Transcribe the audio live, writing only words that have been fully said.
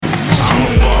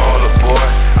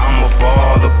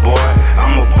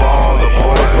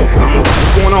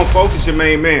is your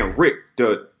main man, Rick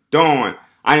the Dawn.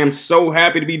 I am so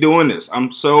happy to be doing this.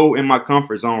 I'm so in my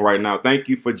comfort zone right now. Thank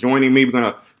you for joining me. We're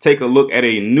going to take a look at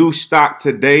a new stock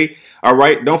today. All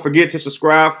right. Don't forget to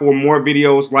subscribe for more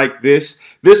videos like this.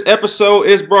 This episode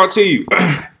is brought to you.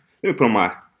 Let me put on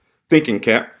my thinking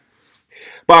cap.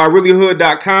 By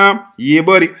reallyhood.com. Yeah,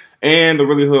 buddy. And the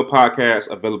Really Hood podcast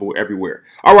available everywhere.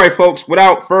 All right, folks,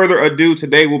 without further ado,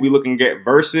 today we'll be looking at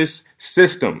versus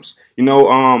systems.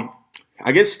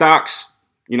 I get stocks.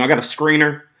 I got a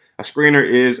screener. A screener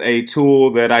is a tool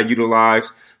that I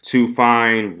utilize to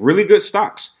find really good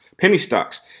stocks, penny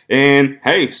stocks. And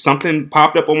hey, something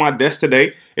popped up on my desk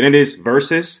today, and it is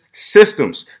versus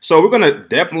systems. So we're going to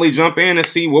definitely jump in and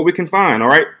see what we can find. All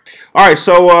right.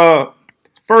 So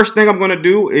first thing I'm going to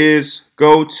do is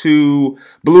go to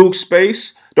Blue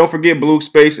Space. Don't forget, Blue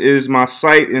Space is my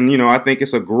site, and I think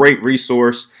it's a great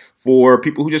resource for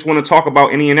people who just want to talk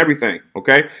about any and everything.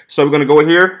 Okay, so we're going to go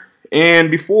here, and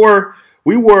before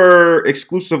we were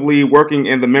exclusively working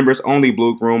in the members only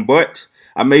Blue Room, but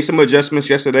I made some adjustments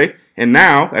yesterday, and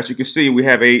now, as you can see, we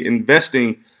have a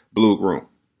investing Blue Room.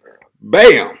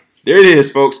 Bam! There it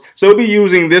is, folks. So we'll be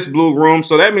using this Blue Room.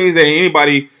 So that means that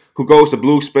anybody who goes to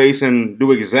Blue Space and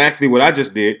do exactly what I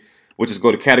just did, which is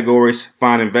go to categories,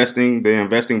 find investing, the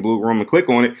investing Blue Room, and click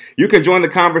on it, you can join the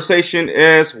conversation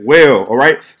as well. All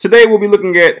right. Today we'll be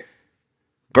looking at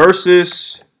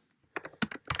versus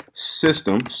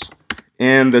systems,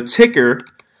 and the ticker,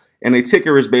 and a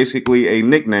ticker is basically a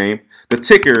nickname. The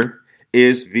ticker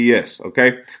is VS.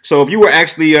 Okay. So if you were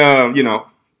actually,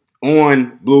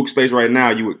 on Blue Space right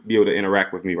now, you would be able to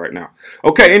interact with me right now.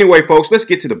 Okay, anyway, folks, let's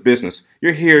get to the business.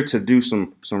 You're here to do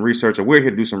some research, or we're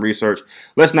here to do some research.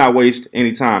 Let's not waste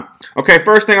any time. Okay,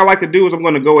 first thing I like to do is I'm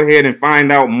going to go ahead and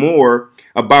find out more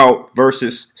about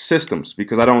versus systems,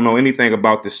 because I don't know anything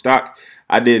about this stock.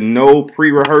 I did no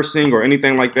pre-rehearsing or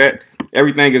anything like that.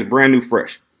 Everything is brand new,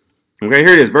 fresh. Okay,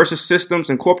 here it is, Versus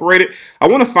Systems Incorporated. I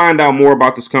want to find out more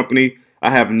about this company. I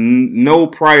have no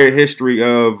prior history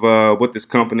of what this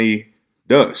company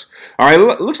does. All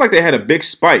right, looks like they had a big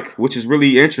spike, which is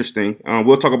really interesting.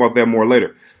 We'll talk about that more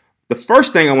later. The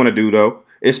first thing I want to do, though,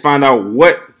 is find out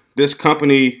what this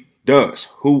company does.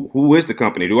 Who is the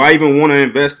company? Do I even want to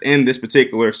invest in this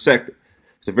particular sector?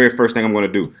 It's the very first thing I'm going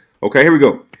to do. Okay, here we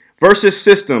go. Versus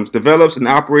Systems develops and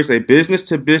operates a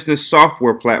business-to-business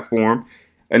software platform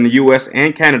in the U.S.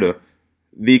 and Canada.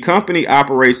 The company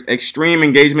operates Extreme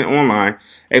Engagement Online,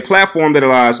 a platform that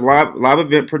allows live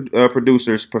event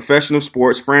producers, professional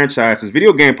sports franchises,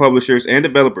 video game publishers, and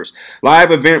developers,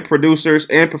 live event producers,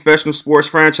 and professional sports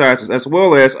franchises, as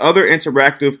well as other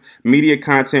interactive media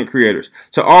content creators.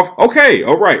 Okay,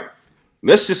 all right.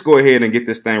 Let's just go ahead and get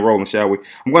this thing rolling, shall we?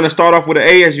 I'm going to start off with an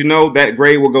A. As you know, that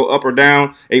grade will go up or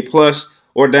down, A plus,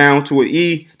 or down to an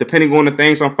E, depending on the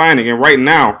things I'm finding. And right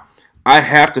now, I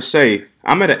have to say,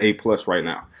 I'm at an A plus right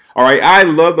now. All right, I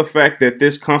love the fact that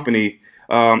this company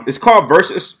is called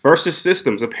Versus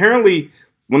Systems. Apparently,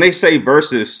 when they say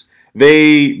versus,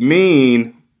 they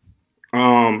mean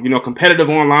competitive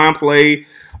online play,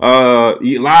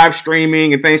 live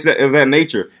streaming, and things of that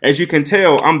nature. As you can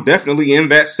tell, I'm definitely in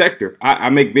that sector.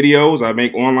 I make videos, I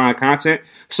make online content.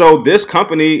 So this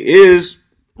company is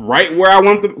right where I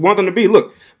want them to be.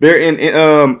 Look, they're in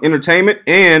entertainment,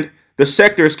 and the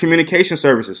sector is communication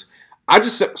services. I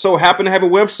just so happen to have a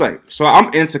website, so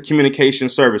I'm into communication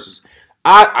services.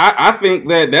 I think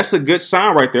that's a good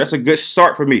sign right there. That's a good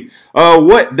start for me.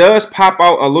 What does pop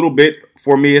out a little bit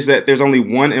for me is that there's only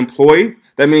one employee.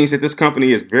 That means that this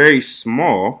company is very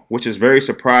small, which is very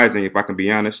surprising, if I can be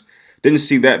honest. Didn't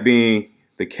see that being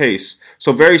the case.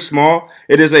 So very small.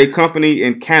 It is a company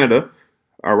in Canada.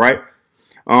 All right.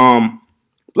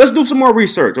 Let's do some more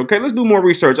research. Okay, let's do more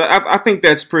research. I think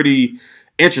that's pretty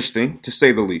interesting, to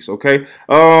say the least. Okay.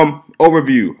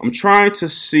 Overview. I'm trying to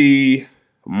see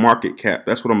market cap.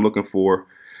 That's what I'm looking for.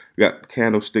 We got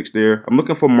candlesticks there. I'm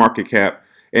looking for market cap.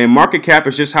 And market cap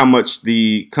is just how much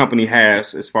the company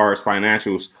has as far as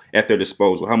financials at their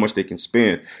disposal, how much they can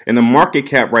spend. And the market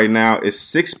cap right now is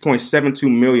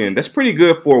 $6.72 million. That's pretty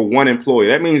good for one employee.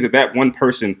 That means that one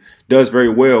person does very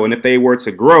well. And if they were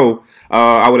to grow,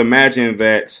 I would imagine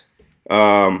that,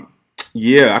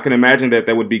 I can imagine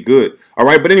that would be good. All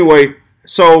right. But anyway,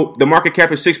 so the market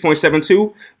cap is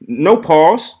 6.72. No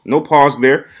pause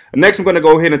there. Next, I'm going to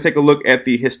go ahead and take a look at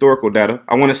the historical data.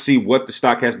 I want to see what the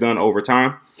stock has done over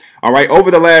time. All right, over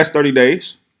the last 30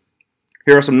 days,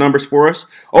 here are some numbers for us.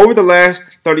 Over the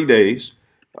last 30 days,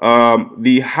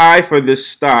 the high for this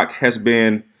stock has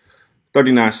been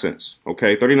 39 cents.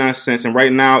 Okay, 39 cents. And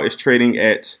right now it's trading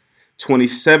at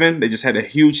 27. They just had a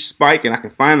huge spike, and I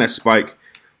can find that spike.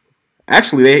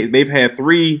 Actually, they've had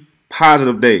three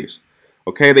positive days.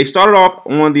 Okay, they started off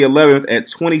on the 11th at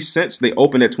 20 cents. They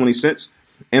opened at 20 cents.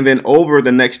 And then over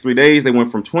the next 3 days, they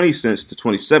went from 20 cents to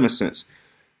 27 cents.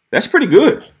 That's pretty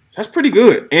good. That's pretty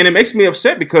good. And it makes me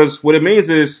upset because what it means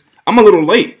is I'm a little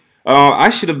late. I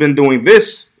should have been doing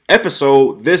this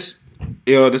episode, this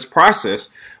process,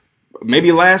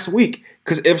 maybe last week.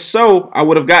 Because if so, I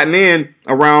would have gotten in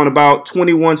around about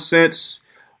 21 cents.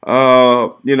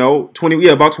 About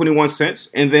 21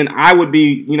 cents. And then I would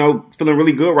be, feeling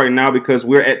really good right now because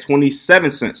we're at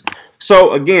 27 cents.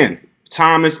 So again,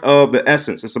 time is of the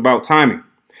essence. It's about timing.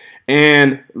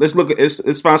 And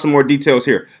let's find some more details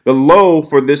here. The low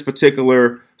for this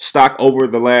particular stock over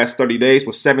the last 30 days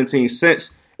was 17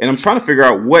 cents. And I'm trying to figure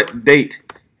out what date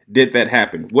did that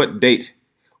happen? What date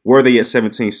were they at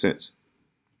 17 cents?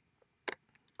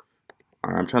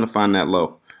 All right, I'm trying to find that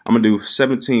low. I'm going to do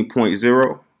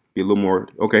 17.0. Be a little more.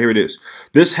 Okay, here it is.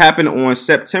 This happened on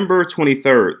September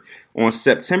 23rd. On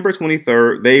September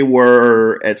 23rd, they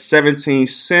were at 17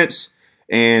 cents.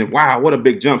 And wow, what a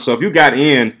big jump. So if you got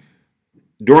in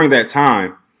during that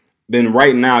time, then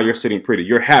right now you're sitting pretty.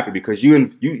 You're happy because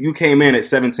you came in at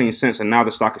 17 cents and now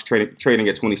the stock is trading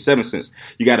at 27 cents.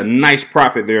 You got a nice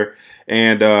profit there.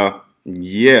 And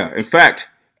yeah, in fact,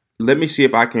 let me see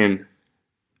if I can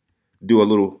do a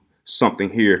little something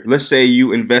here. Let's say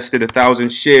you invested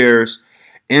 1,000 shares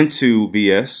into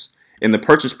VS and the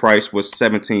purchase price was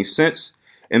 17 cents.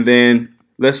 And then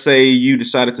let's say you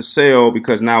decided to sell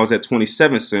because now it's at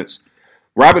 27 cents.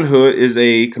 Robinhood is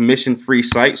a commission-free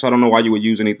site, so I don't know why you would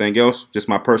use anything else. Just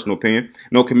my personal opinion.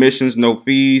 No commissions, no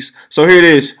fees. So here it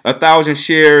is: 1,000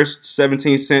 shares,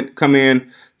 17 cent come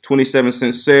in, 27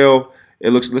 cent sell. It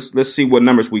looks. Let's see what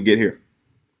numbers we get here.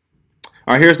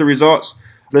 All right, here's the results.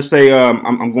 Let's say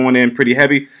I'm going in pretty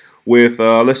heavy with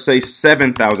let's say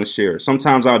 7,000 shares.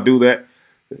 Sometimes I'll do that.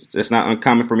 It's not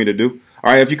uncommon for me to do.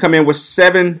 All right, if you come in with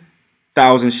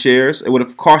 7,000 shares, it would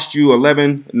have cost you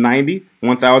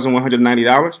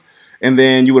 $1,190, and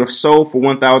then you would have sold for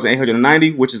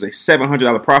 $1,890, which is a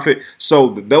 $700 profit. So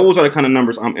those are the kind of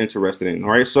numbers I'm interested in. All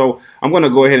right, so I'm going to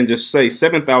go ahead and just say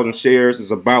 7,000 shares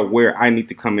is about where I need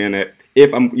to come in at.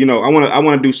 If I'm, I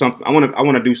want to do something. I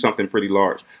want to do something pretty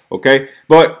large. Okay,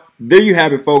 but there you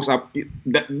have it, folks. You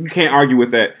can't argue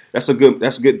with that. That's good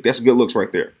looks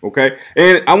right there. Okay,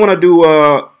 and I want to do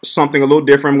something a little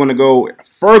different. I'm going to go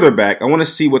further back. I want to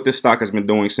see what this stock has been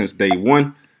doing since day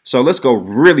one. So let's go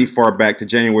really far back to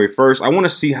January 1st. I want to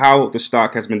see how the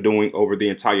stock has been doing over the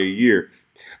entire year.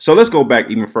 So let's go back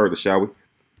even further, shall we?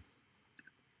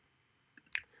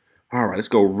 All right, let's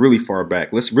go really far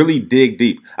back. Let's really dig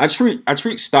deep. I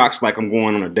treat stocks like I'm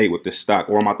going on a date with this stock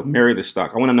or I'm about to marry this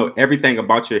stock. I want to know everything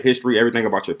about your history, everything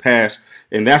about your past,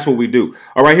 and that's what we do.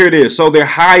 All right, here it is. So their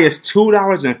high is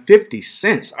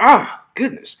 $2.50. Ah,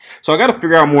 goodness. So I got to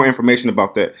figure out more information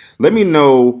about that. Let me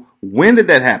know, when did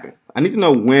that happen? I need to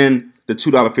know when the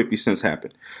 $2.50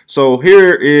 happened. So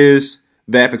here is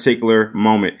that particular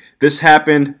moment. This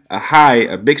happened,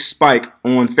 a big spike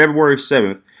on February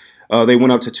 7th. They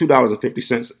went up to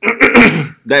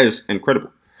 $2.50. That is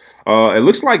incredible. It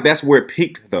looks like that's where it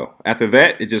peaked, though. After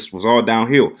that, it just was all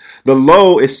downhill. The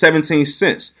low is 17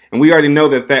 cents. And we already know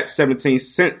that 17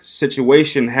 cent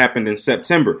situation happened in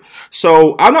September.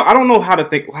 So I don't know how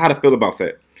to feel about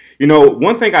that.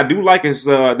 One thing I do like is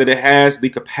that it has the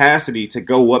capacity to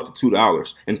go up to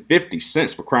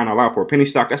 $2.50, for crying out loud. For a penny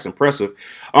stock, that's impressive.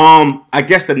 I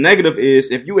guess the negative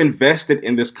is if you invested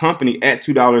in this company at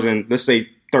 $2 and let's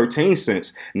say 13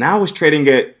 cents. Now it's trading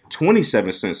at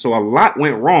 27 cents. So a lot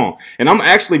went wrong. And I'm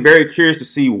actually very curious to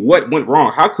see what went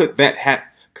wrong. How could that have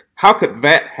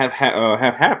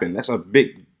happened? That's a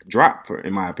big drop,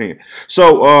 in my opinion.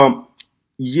 So,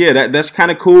 yeah, that's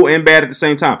kind of cool and bad at the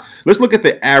same time. Let's look at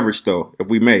the average, though, if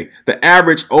we may. The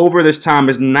average over this time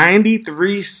is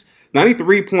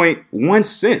 93.1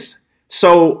 cents.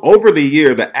 So over the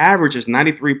year, the average is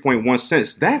 93.1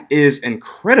 cents. That is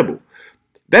incredible.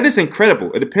 That is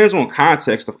incredible. It depends on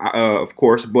context, of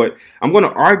course, but I'm going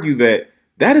to argue that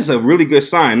is a really good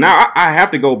sign. Now, I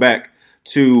have to go back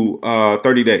to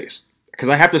 30 days because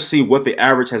I have to see what the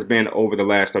average has been over the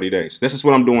last 30 days. This is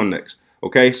what I'm doing next.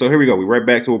 Okay, so here we go. We're right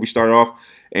back to where we started off,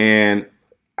 and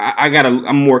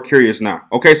I'm more curious now.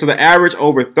 Okay, so the average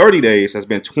over 30 days has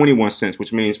been 21 cents,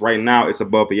 which means right now it's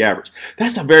above the average.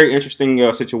 That's a very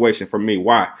interesting situation for me.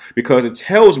 Why? Because it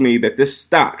tells me that this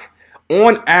stock,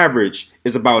 on average,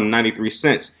 is about 93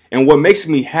 cents. And what makes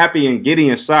me happy and giddy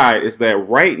inside is that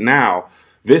right now,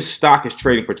 this stock is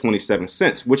trading for 27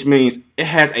 cents, which means it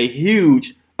has a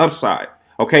huge upside.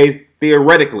 Okay,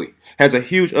 theoretically, has a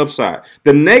huge upside.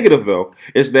 The negative, though,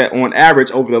 is that on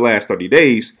average over the last 30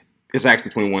 days, It's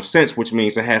actually 21 cents, which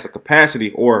means it has a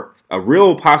capacity or a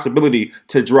real possibility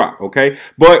to drop. Okay,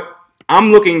 but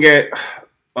I'm looking at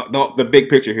the big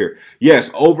picture here. Yes,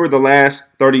 over the last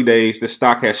 30 days, the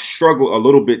stock has struggled a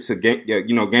little bit to gain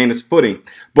its footing.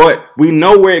 But we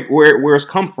know where it's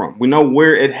come from. We know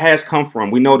where it has come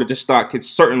from. We know that the stock could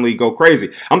certainly go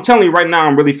crazy. I'm telling you right now,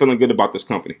 I'm really feeling good about this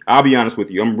company. I'll be honest with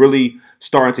you. I'm really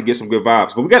starting to get some good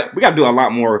vibes. But we got to do a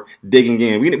lot more digging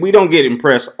in. We don't get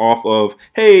impressed off of,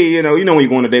 hey, you know when you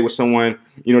go on a date with someone,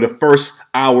 the first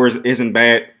hours isn't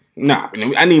bad. Nah,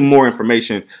 I need more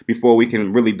information before we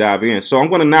can really dive in. So I'm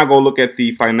going to now go look at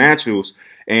the financials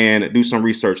and do some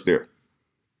research there.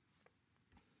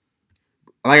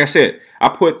 Like I said, I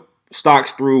put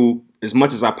stocks through as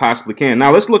much as I possibly can.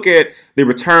 Now let's look at the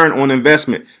return on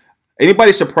investment.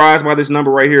 Anybody surprised by this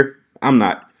number right here? I'm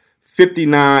not.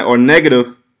 59 or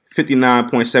negative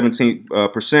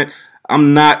 59.17%.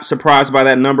 I'm not surprised by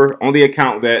that number on the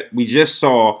account that we just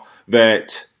saw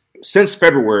that since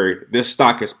February, this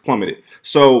stock has plummeted.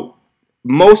 So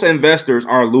most investors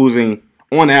are losing,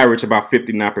 on average, about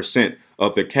 59%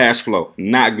 of their cash flow.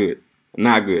 Not good.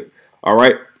 Not good. All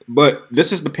right. But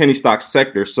this is the penny stock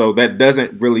sector, so that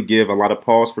doesn't really give a lot of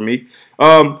pause for me.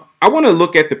 I want to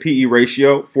look at the PE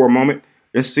ratio for a moment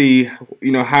and see,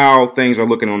 how things are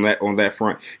looking on that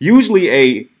front. Usually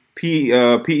a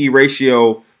PE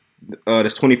ratio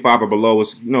that's 25 or below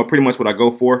is, pretty much what I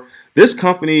go for. This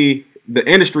company, the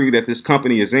industry that this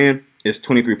company is in, is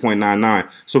 23.99.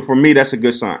 So for me, that's a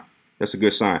good sign. That's a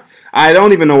good sign. I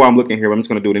don't even know why I'm looking here, but I'm just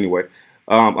going to do it anyway.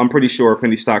 I'm pretty sure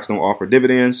penny stocks don't offer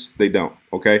dividends. They don't.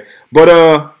 Okay.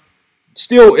 But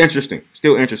still interesting.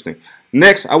 Still interesting.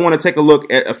 Next, I want to take a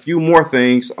look at a few more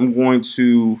things. I'm going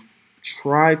to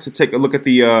try to take a look at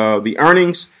the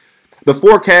earnings. The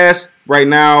forecast right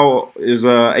now is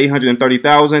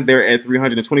 830,000. They're at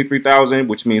 323,000,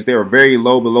 which means they are very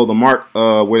low below the mark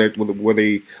where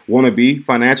they want to be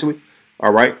financially.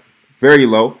 All right, very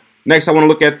low. Next, I want to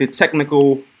look at the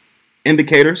technical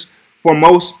indicators. For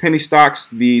most penny stocks,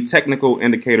 the technical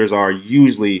indicators are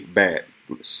usually bad,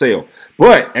 sell.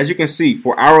 But as you can see,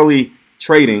 for hourly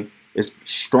trading, it's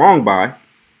strong buy.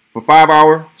 For 5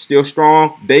 hour, still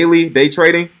strong. Daily, day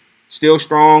trading, still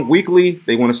strong. Weekly,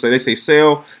 they say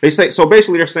sell. So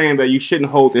basically they're saying that you shouldn't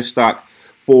hold this stock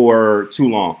for too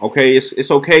long. Okay,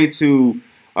 it's okay to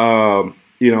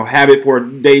have it for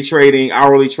day trading,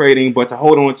 hourly trading, but to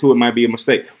hold on to it might be a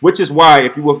mistake. Which is why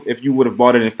if you would have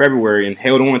bought it in February and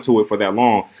held on to it for that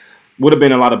long, would have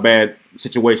been a lot of bad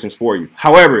situations for you.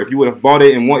 However, if you would have bought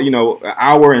it in an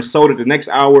hour and sold it the next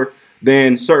hour,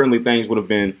 then certainly things would have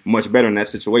been much better in that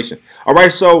situation. All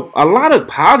right, so a lot of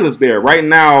positives there. Right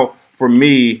now, for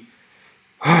me,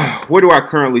 where do I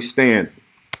currently stand?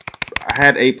 I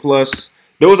had A+.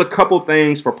 There was a couple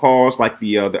things for pause, like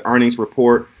the earnings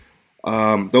report.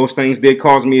 Those things did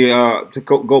cause me to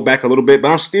go back a little bit,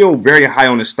 but I'm still very high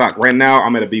on this stock. Right now,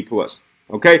 I'm at a B+.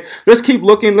 Okay, let's keep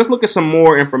looking. Let's look at some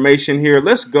more information here.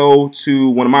 Let's go to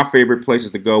one of my favorite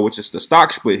places to go, which is the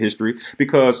stock split history,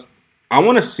 because I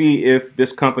want to see if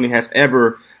this company has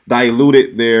ever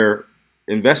diluted their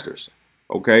investors.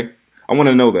 Okay, I want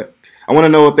to know that. I want to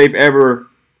know if they've ever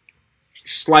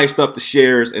sliced up the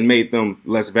shares and made them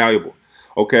less valuable.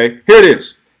 Okay, here it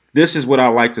is. This is what I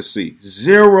like to see.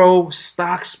 0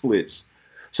 stock splits.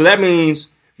 So that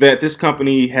means that this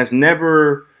company has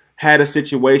never had a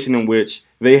situation in which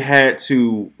they had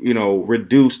to,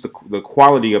 reduce the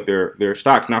quality of their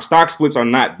stocks. Now, stock splits are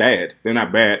not bad. They're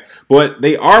not bad, but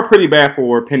they are pretty bad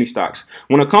for penny stocks.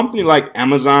 When a company like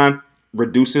Amazon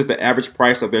reduces the average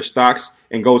price of their stocks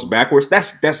and goes backwards,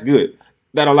 that's good.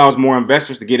 That allows more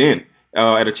investors to get in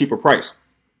at a cheaper price.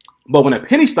 But when a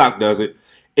penny stock does it,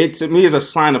 it to me is a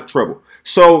sign of trouble.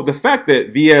 So the fact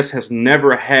that VS has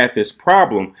never had this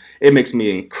problem, it makes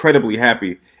me incredibly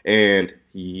happy. And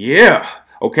yeah,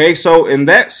 okay, so in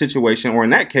that situation, or in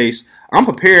that case, I'm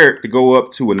prepared to go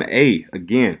up to an A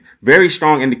again. Very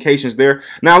strong indications there.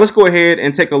 Now let's go ahead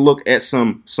and take a look at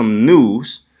some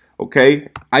news. Okay,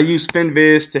 I use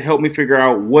FinViz to help me figure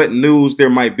out what news there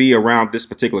might be around this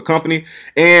particular company,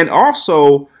 and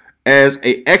also as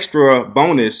a extra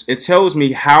bonus, it tells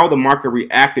me how the market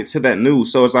reacted to that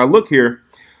news. So as I look here,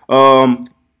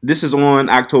 this is on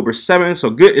October 7th. So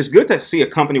good. It's good to see a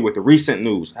company with recent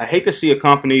news. I hate to see a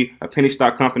penny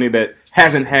stock company that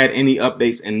hasn't had any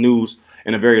updates and news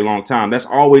in a very long time. That's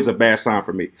always a bad sign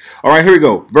for me. All right, here we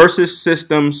go. Versus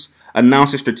Systems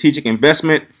announces strategic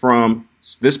investment from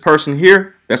this person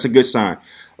here. That's a good sign.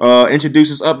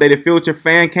 Introduces updated filter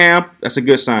fan cam. That's a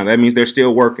good sign. That means they're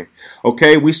still working.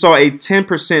 Okay, we saw a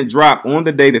 10% drop on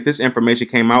the day that this information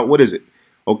came out. What is it?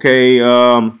 Okay,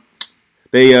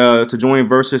 They to join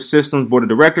Versus Systems board of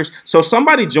directors. So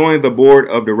somebody joined the board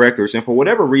of directors, and for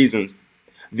whatever reasons,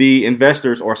 the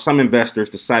investors or some investors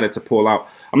decided to pull out.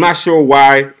 I'm not sure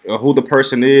why, who the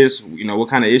person is, what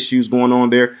kind of issues going on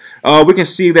there. We can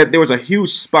see that there was a huge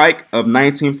spike of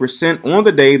 19% on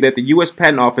the day that the U.S.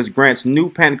 Patent Office grants new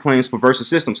patent claims for Versus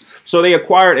Systems. So they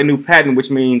acquired a new patent, which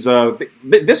means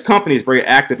this company is very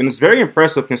active, and it's very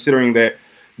impressive considering that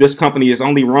this company is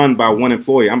only run by one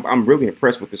employee. I'm really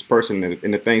impressed with this person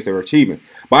and the things they're achieving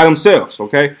by themselves,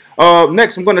 okay?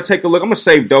 Next, I'm going to take a look. I'm going to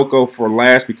save Doco for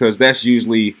last because that's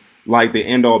usually like the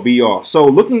end-all, be-all. So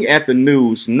looking at the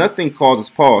news, nothing causes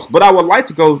pause. But I would like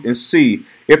to go and see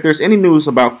if there's any news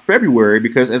about February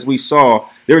because as we saw,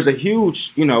 there's a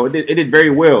huge, it did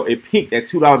very well. It peaked at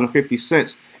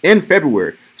 $2.50 in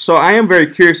February. So I am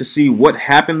very curious to see what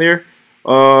happened there.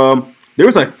 There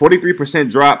was a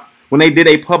 43% drop when they did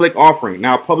a public offering.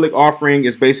 Now, a public offering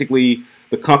is basically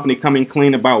the company coming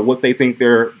clean about what they think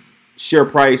their share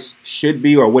price should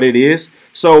be or what it is.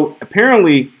 So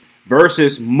apparently,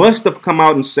 Versus must have come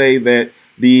out and say that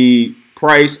the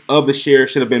price of the share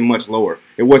should have been much lower.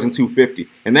 It wasn't $2.50,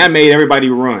 and that made everybody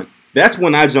run. That's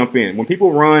when I jump in. When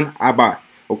people run, I buy.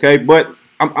 Okay, but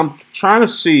I'm trying to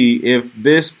see if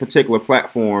this particular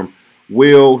platform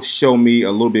will show me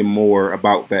a little bit more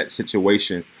about that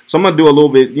situation. So I'm going to do a little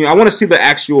bit, I want to see the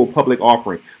actual public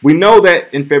offering. We know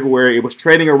that in February it was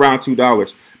trading around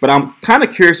 $2, but I'm kind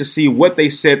of curious to see what they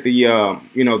said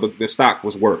the stock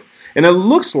was worth. And it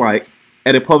looks like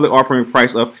at a public offering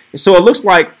price of, so it looks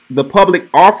like the public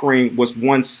offering was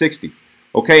 $160.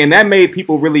 Okay, and that made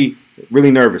people really,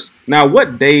 really nervous. Now,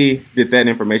 what day did that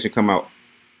information come out?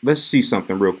 Let's see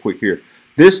something real quick here.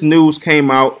 This news came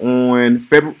out on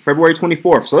February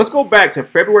 24th. So let's go back to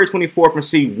February 24th and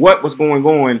see what was going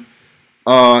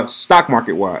on stock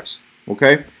market wise.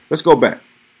 Okay, let's go back.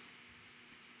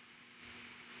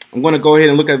 I'm going to go ahead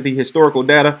and look at the historical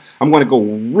data. I'm going to go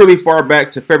really far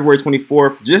back to February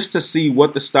 24th just to see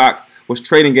what the stock was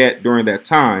trading at during that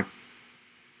time.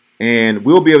 And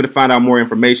we'll be able to find out more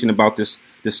information about this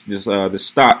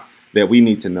stock that we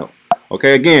need to know.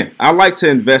 Okay, again, I like to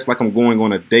invest like I'm going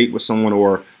on a date with someone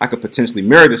or I could potentially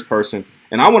marry this person.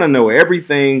 And I want to know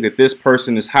everything that this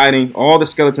person is hiding, all the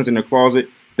skeletons in their closet.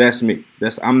 That's me.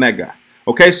 I'm that guy.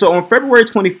 Okay, so on February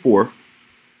 24th,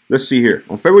 let's see here.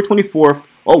 On February 24th,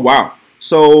 oh, wow.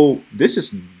 So this is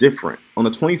different. On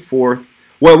the 24th,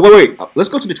 wait. Let's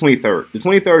go to the 23rd. The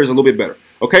 23rd is a little bit better.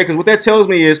 Okay, because what that tells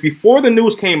me is before the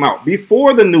news came out,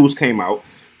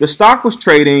 the stock was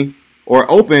trading or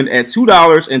opened at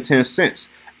 $2.10.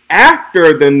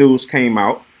 After the news came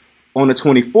out on the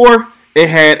 24th, it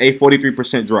had a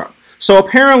 43% drop. So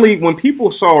apparently when people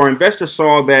saw or investors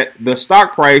saw that the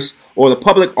stock price or the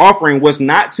public offering was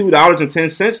not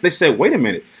 $2.10, they said, wait a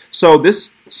minute. So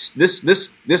this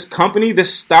company,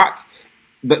 this stock,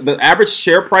 the average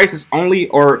share price is only,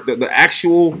 or the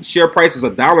actual share price is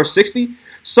 $1.60.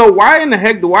 So why in the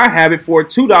heck do I have it for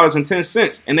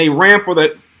 $2.10? And they ran for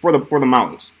the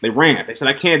mountains. They ran. They said,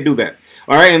 I can't do that.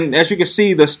 All right. And as you can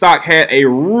see, the stock had a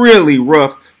really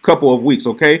rough couple of weeks.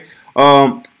 OK,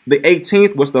 the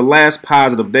 18th was the last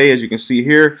positive day, as you can see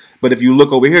here. But if you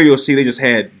look over here, you'll see they just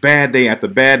had bad day after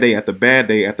bad day after bad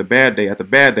day after bad day after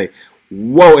bad day.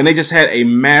 Whoa. And they just had a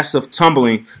massive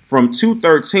tumbling from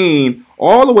 213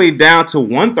 all the way down to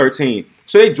 113.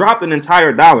 So they dropped an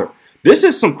entire dollar. This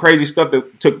is some crazy stuff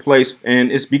that took place,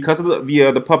 and it's because of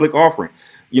the public offering.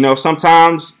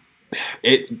 Sometimes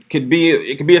it could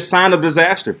be a sign of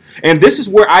disaster. And this is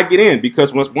where I get in,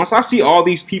 because once I see all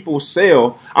these people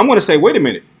sell, I'm going to say, wait a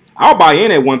minute, I'll buy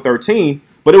in at 113,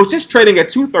 but it was just trading at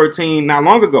 213 not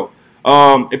long ago.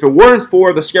 If it weren't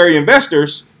for the scary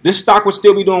investors, this stock would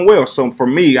still be doing well. So for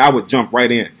me, I would jump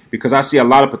right in because I see a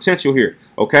lot of potential here.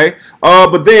 Okay,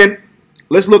 but then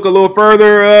let's look a little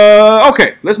further.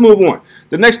 Okay, let's move on.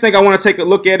 The next thing I want to take a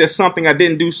look at is something I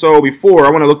didn't do so before.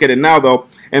 I want to look at it now, though,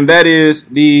 and that is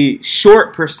the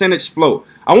short percentage float.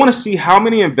 I want to see how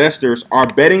many investors are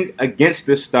betting against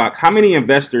this stock, how many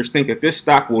investors think that this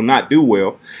stock will not do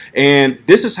well, and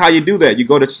this is how you do that. You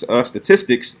go to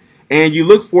statistics, and you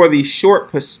look for the short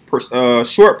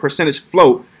percentage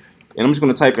float, and I'm just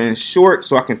going to type in short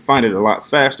so I can find it a lot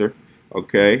faster.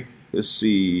 Okay. Let's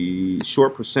see,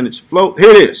 short percentage float. Here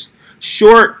it is.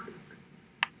 Short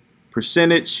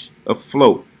percentage of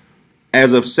float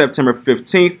as of September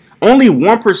 15th. Only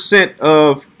 1%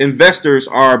 of investors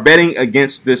are betting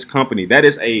against this company. That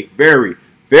is a very,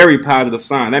 very positive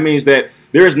sign. That means that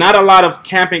there is not a lot of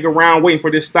camping around waiting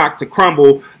for this stock to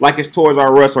crumble like it's Toys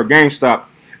R Us or GameStop.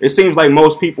 It seems like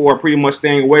most people are pretty much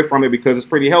staying away from it because it's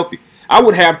pretty healthy. I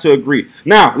would have to agree.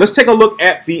 Now, let's take a look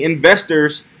at the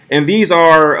investors And these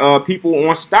are people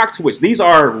on Stock Twitch. These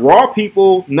are raw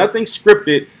people, nothing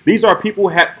scripted. These are people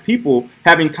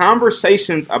having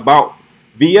conversations about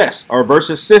VS or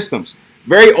versus systems.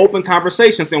 Very open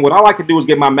conversations. And what I like to do is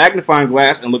get my magnifying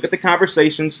glass and look at the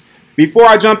conversations before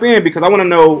I jump in, because I want to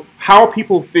know how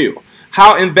people feel,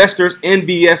 how investors in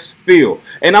VS feel.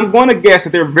 And I'm going to guess that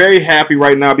they're very happy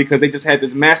right now because they just had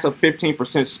this massive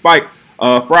 15% spike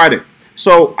Friday.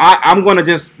 So I'm going to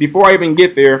just, before I even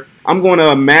get there, I'm going to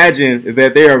imagine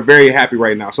that they are very happy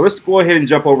right now. So let's go ahead and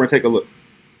jump over and take a look.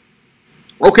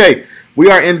 Okay, we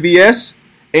are in VS,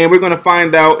 and we're going to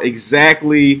find out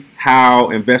exactly how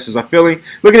investors are feeling.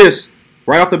 Look at this,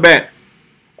 right off the bat.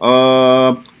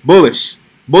 Bullish.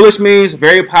 Bullish means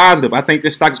very positive. I think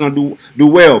this stock is going to do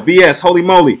well. VS, holy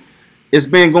moly, it's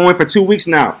been going for 2 weeks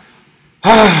now.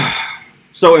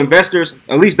 So investors,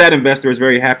 at least that investor is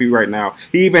very happy right now.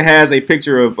 He even has a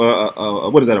picture of,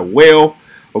 what is that, a whale?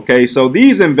 Okay, so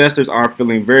these investors are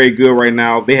feeling very good right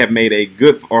now. They have made a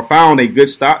good, or found a good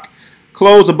stock.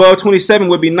 Close above 27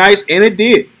 would be nice, and it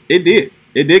did. It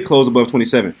did close above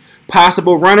 27.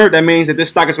 Possible runner, that means that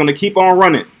this stock is going to keep on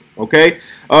running. Okay,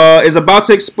 is about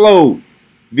to explode.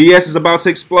 VS is about to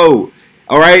explode.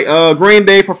 All right, green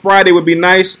day for Friday would be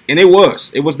nice, and it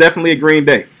was. It was definitely a green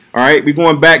day. All right, we're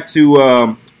going back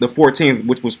to the 14th,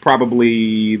 which was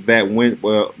probably that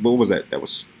what was that? That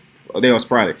was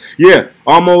Friday. Yeah,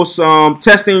 almost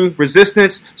testing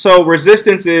resistance. So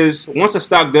resistance is once a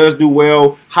stock does do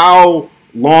well, how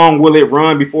long will it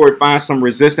run before it finds some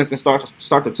resistance and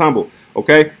start to tumble?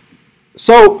 Okay,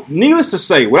 so needless to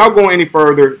say, without going any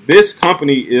further, this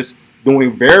company is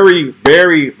doing very,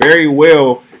 very, very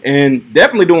well, and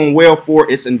definitely doing well for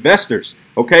its investors.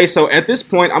 Okay, so at this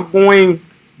point, I'm going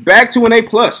back to an A+.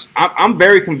 I'm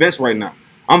very convinced right now.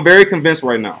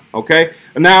 Okay,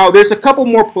 now there's a couple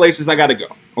more places I got to go.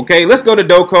 Okay, let's go to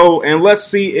Doco and let's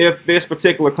see if this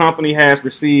particular company has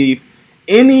received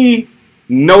any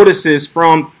notices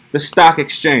from the stock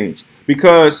exchange,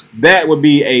 because that would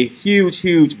be a huge,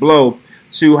 huge blow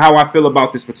to how I feel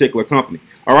about this particular company.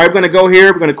 All right, we're going to go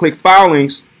here. We're going to click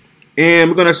filings, and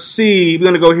we're going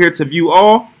to go here to view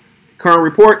all current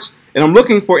reports, and I'm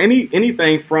looking for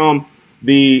anything from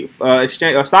the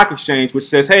stock exchange which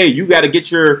says, hey, you got to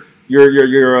get your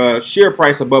share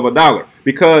price above $1,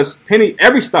 because penny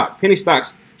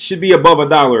stocks should be above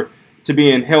 $1 to be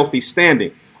in healthy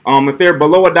standing. If they're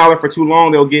below $1 for too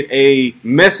long, they'll get a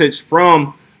message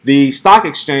from the stock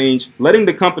exchange letting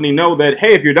the company know that,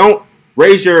 hey, if you don't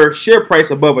raise your share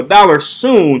price above $1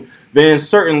 soon, then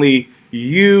certainly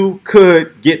you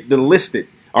could get delisted.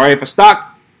 All right, if a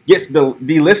stock gets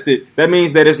delisted, that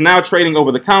means that it's now trading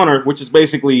over the counter, which is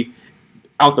basically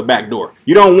out the back door.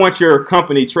 You don't want your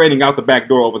company trading out the back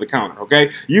door over the counter,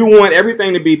 okay? You want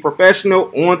everything to be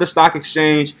professional on the stock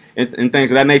exchange and things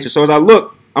of that nature. So as I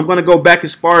look, I'm going to go back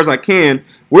as far as I can.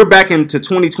 We're back into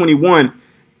 2021,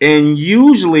 and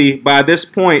usually by this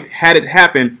point, had it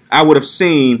happened, I would have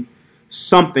seen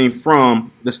something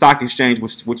from the stock exchange,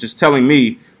 which is telling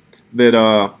me that,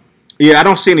 yeah, I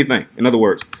don't see anything. In other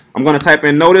words, I'm going to type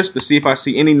in notice to see if I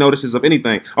see any notices of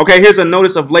anything. Okay, here's a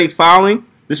notice of late filing.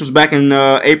 This was back in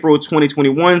April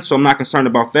 2021, so I'm not concerned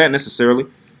about that necessarily.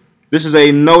 This is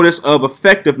a notice of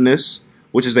effectiveness,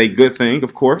 which is a good thing,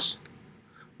 of course.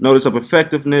 Notice of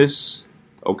effectiveness.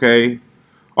 Okay.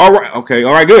 All right. Okay.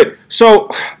 All right. Good. So,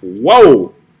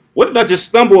 whoa. What did I just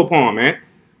stumble upon, man?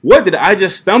 What did I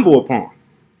just stumble upon?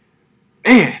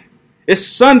 Man, it's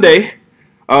Sunday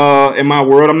in my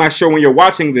world. I'm not sure when you're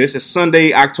watching this. It's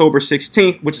Sunday, October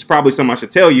 16th, which is probably something I should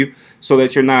tell you so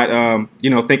that you're not,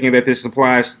 thinking that this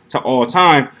applies to all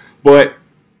time. But,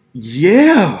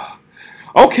 yeah.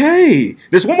 Okay.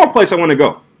 There's one more place I want to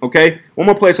go. Okay. One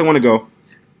more place I want to go.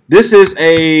 This is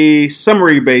a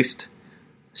summary-based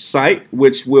site,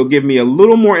 which will give me a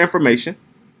little more information.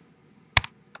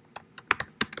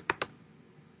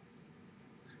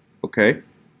 Okay.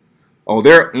 Oh,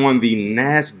 they're on the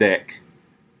NASDAQ.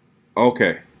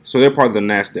 Okay. So they're part of the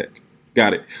NASDAQ.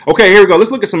 Got it. Okay, here we go.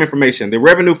 Let's look at some information. The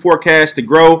revenue forecast to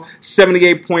grow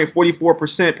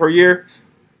 78.44% per year.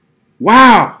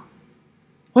 Wow.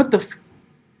 What the...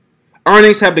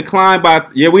 Earnings have declined by,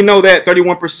 yeah, we know that,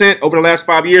 31% over the last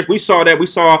 5 years. We saw that. We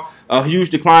saw a huge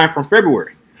decline from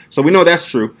February. So we know that's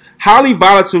true. Highly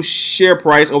volatile share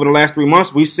price over the last 3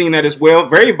 months. We've seen that as well.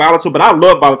 Very volatile, but I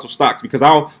love volatile stocks because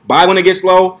I'll buy when it gets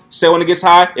low, sell when it gets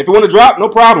high. If it want to drop, no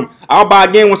problem. I'll buy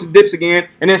again once it dips again,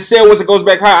 and then sell once it goes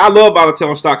back high. I love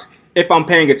volatile stocks if I'm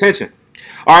paying attention.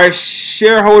 All right,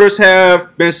 shareholders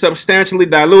have been substantially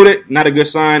diluted. Not a good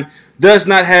sign. Does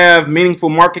not have meaningful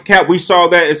market cap. We saw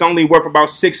that it's only worth about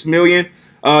 $6 million.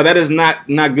 That is not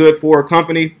good for a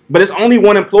company, but it's only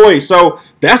one employee, so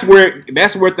that's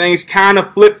where things kind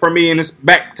of flip for me, and it's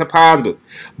back to positive.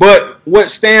 But what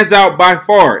stands out by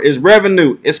far is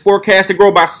revenue. It's forecast to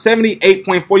grow by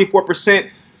 78.44%.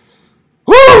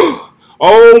 Whew!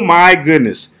 Oh my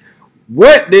goodness!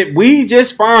 What did we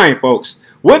just find, folks?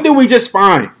 What did we just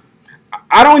find?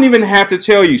 I don't even have to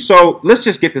tell you. So let's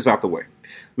just get this out the way.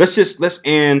 Let's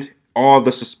end all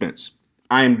the suspense.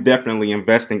 I am definitely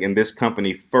investing in this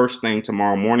company first thing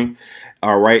tomorrow morning.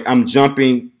 All right. I'm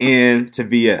jumping into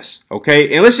VS.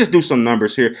 Okay. And let's just do some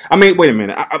numbers here. I mean, wait a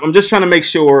minute. I'm just trying to make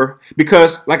sure,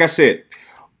 because like I said,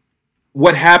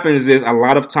 what happens is a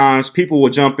lot of times people will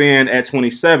jump in at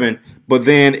 27, but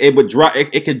then it would drop.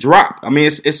 It could drop. I mean,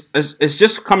 it's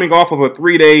just coming off of a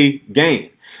 3-day gain.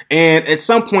 And at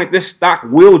some point, this stock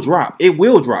will drop. It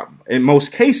will drop in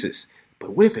most cases.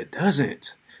 But what if it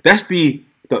doesn't? That's the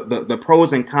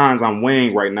pros and cons I'm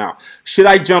weighing right now. Should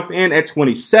I jump in at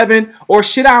 27, or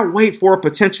should I wait for a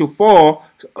potential fall,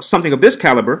 something of this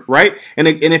caliber, right? And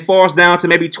it falls down to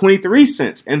maybe 23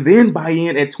 cents, and then buy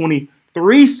in at 23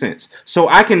 cents, so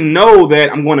I can know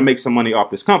that I'm going to make some money off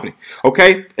this company.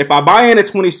 Okay, if I buy in at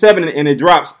 27 and it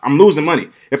drops, I'm losing money.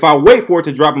 If I wait for it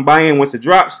to drop and buy in once it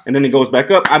drops and then it goes back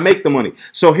up, I make the money.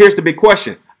 So here's the big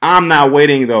question. I'm not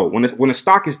waiting though. When the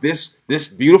stock is this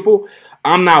beautiful,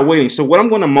 I'm not waiting. So what I'm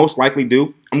going to most likely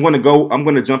do, I'm going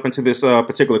to jump into this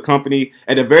particular company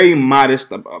at a very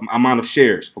modest amount of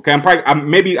shares. Okay, I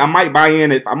might buy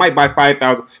in. I might buy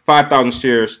 5,000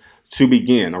 shares to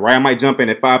begin. All right, I might jump in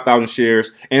at 5,000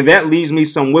 shares, and that leaves me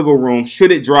some wiggle room.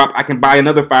 Should it drop, I can buy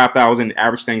another 5,000,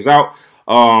 average things out.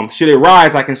 Should it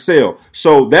rise, I can sell.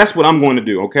 So that's what I'm going to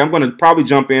do. Okay, I'm going to probably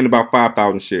jump in about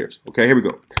 5,000 shares. Okay, here we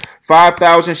go.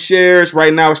 5,000 shares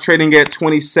right now is trading at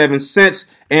 27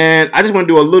 cents. And I just want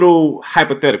to do a little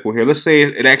hypothetical here. Let's say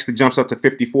it actually jumps up to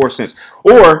 54 cents.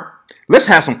 Or let's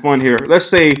have some fun here. Let's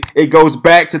say it goes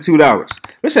back to $2.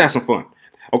 Let's have some fun.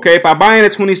 Okay, if I buy in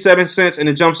at 27 cents and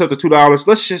it jumps up to $2,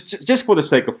 let's just for the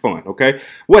sake of fun, okay?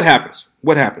 What happens?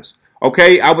 What happens?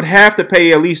 Okay, I would have to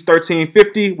pay at least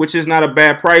 $13.50, which is not a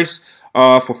bad price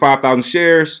for 5,000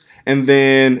 shares. And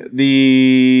then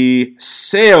the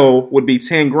sale would be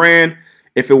 10 grand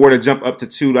if it were to jump up to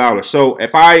 $2. So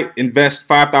if I invest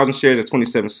 5,000 shares at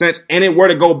 27 cents and it were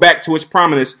to go back to its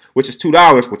prominence, which is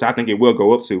 $2, which I think it will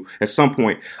go up to at some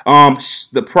point,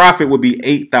 the profit would be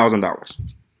 $8,000.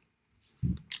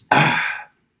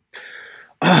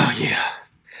 Oh, yeah.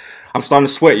 I'm starting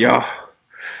to sweat, y'all.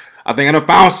 I think I done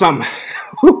found something.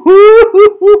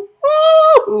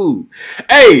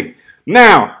 Hey,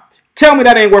 now, tell me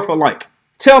that ain't worth a like.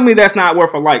 Tell me that's not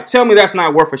worth a like. Tell me that's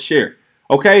not worth a share.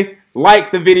 Okay?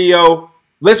 Like the video.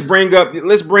 Let's bring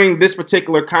this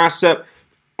particular concept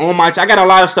on my. I got a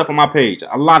lot of stuff on my page.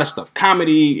 A lot of stuff.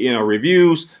 Comedy,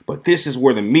 reviews. But this is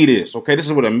where the meat is. Okay? This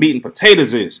is where the meat and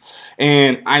potatoes is.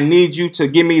 And I need you to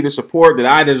give me the support that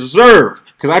I deserve.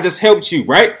 Because I just helped you,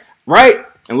 right? Right?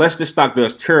 Unless this stock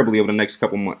does terribly over the next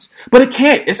couple months. But it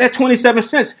can't. It's at 27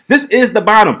 cents. This is the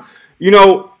bottom.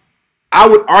 I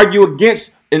would argue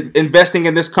against investing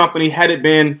in this company had it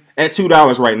been at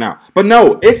 $2 right now. But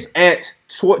no, it's at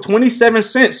 27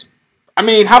 cents. I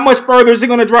mean, how much further is it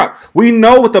going to drop? We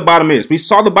know what the bottom is. We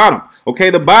saw the bottom. Okay,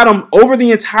 the bottom over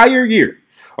the entire year,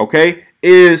 okay,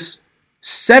 is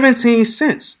 17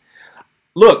 cents.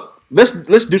 Look,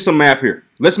 let's do some math here.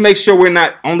 Let's make sure we're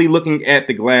not only looking at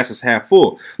the glass as half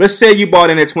full. Let's say you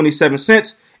bought in at 27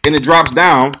 cents and it drops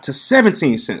down to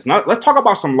 17 cents. Now, let's talk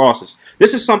about some losses.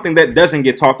 This is something that doesn't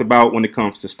get talked about when it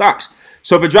comes to stocks.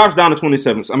 So if it drops down to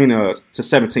to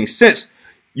 17 cents,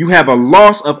 you have a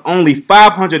loss of only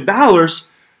 $500.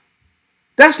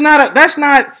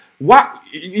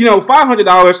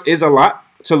 $500 is a lot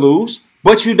to lose.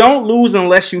 But you don't lose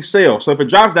unless you sell. So if it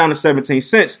drops down to 17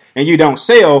 cents and you don't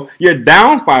sell, you're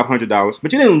down $500,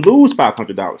 but you didn't lose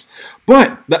 $500.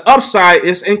 But the upside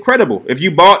is incredible. If you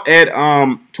bought at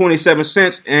 27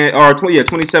 cents and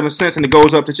 27 cents and it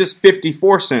goes up to just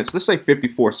 54 cents, let's say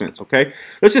 54 cents, okay?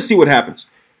 Let's just see what happens.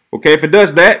 Okay, if it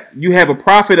does that, you have a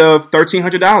profit of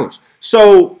 $1,300.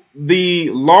 So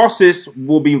the losses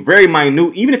will be very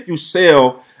minute, even if you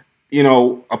sell,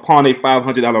 upon a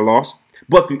 $500 loss.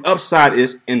 But the upside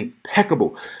is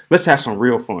impeccable. Let's have some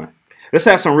real fun.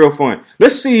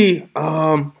 Let's see.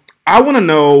 I want to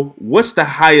know what's the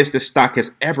highest this stock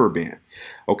has ever been.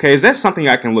 Okay, is that something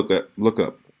I can look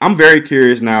up? I'm very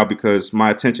curious now because my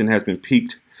attention has been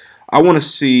piqued. I want to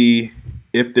see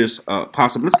if there's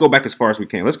possible. Let's go back as far as we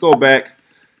can. Let's go back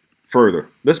further.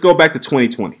 Let's go back to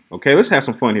 2020. Okay, let's have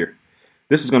some fun here.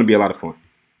 This is going to be a lot of fun.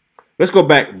 Let's go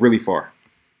back really far.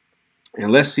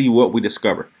 And let's see what we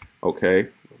discover. Okay,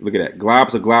 Look at that.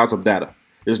 Globs of data.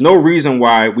 There's no reason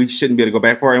why we shouldn't be able to go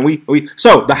back far. And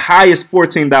so the highest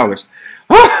 $14.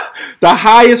 The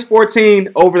highest 14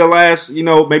 over the last,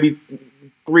 maybe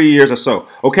 3 years or so.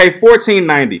 Okay,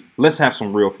 $14.90. Let's have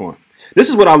some real fun. This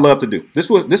is what I love to do.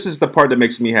 This is the part that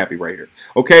makes me happy right here.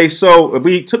 Okay, so if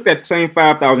we took that same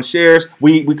 5,000 shares,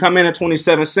 we come in at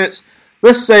 27 cents.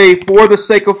 Let's say, for the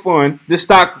sake of fun, this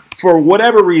stock, for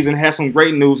whatever reason, has some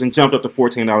great news and jumped up to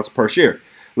 $14 per share.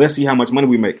 Let's see how much money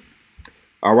we make.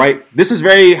 All right, this is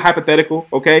very hypothetical.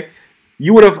 Okay,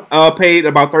 you would have paid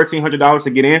about $1,300 to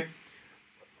get in,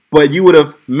 but you would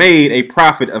have made a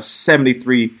profit of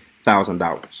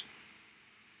 $73,000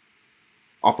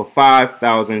 off a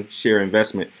 5,000 share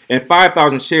investment. And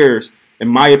 5,000 shares, in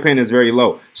my opinion, is very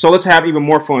low. So let's have even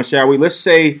more fun, shall we? Let's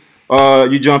say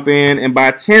you jump in and buy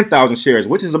 10,000 shares,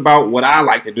 which is about what I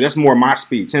like to do. That's more my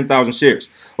speed, 10,000 shares.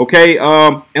 Okay,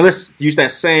 and let's use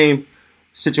that same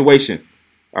situation.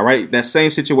 All right, that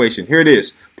same situation. Here it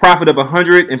is. Profit of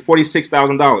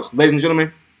 $146,000. Ladies and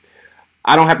gentlemen,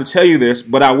 I don't have to tell you this,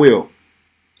 but I will.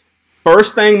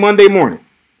 First thing Monday morning,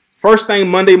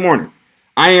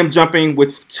 I am jumping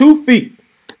with 2 feet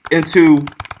into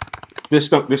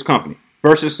this company,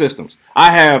 Versus Systems.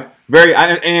 There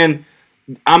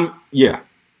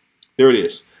it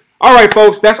is. All right,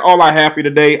 folks, that's all I have for you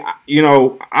today.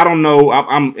 I don't know.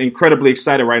 I'm incredibly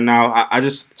excited right now. I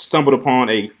just stumbled upon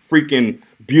a freaking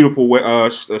beautiful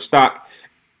stock.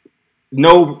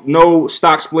 No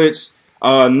stock splits.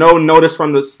 No notice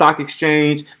from the stock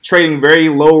exchange. Trading very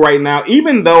low right now.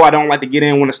 Even though I don't like to get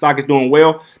in when the stock is doing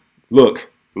well. Look.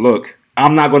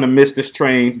 I'm not going to miss this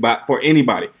train for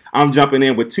anybody. I'm jumping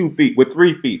in with 2 feet, with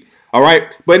 3 feet. All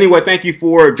right. But anyway, thank you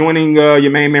for joining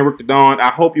your main man, Rick the Don. I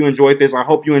hope you enjoyed this. I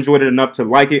hope you enjoyed it enough to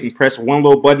like it and press one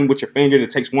little button with your finger that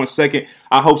takes 1 second.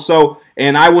 I hope so.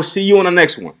 And I will see you on the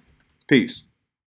next one. Peace.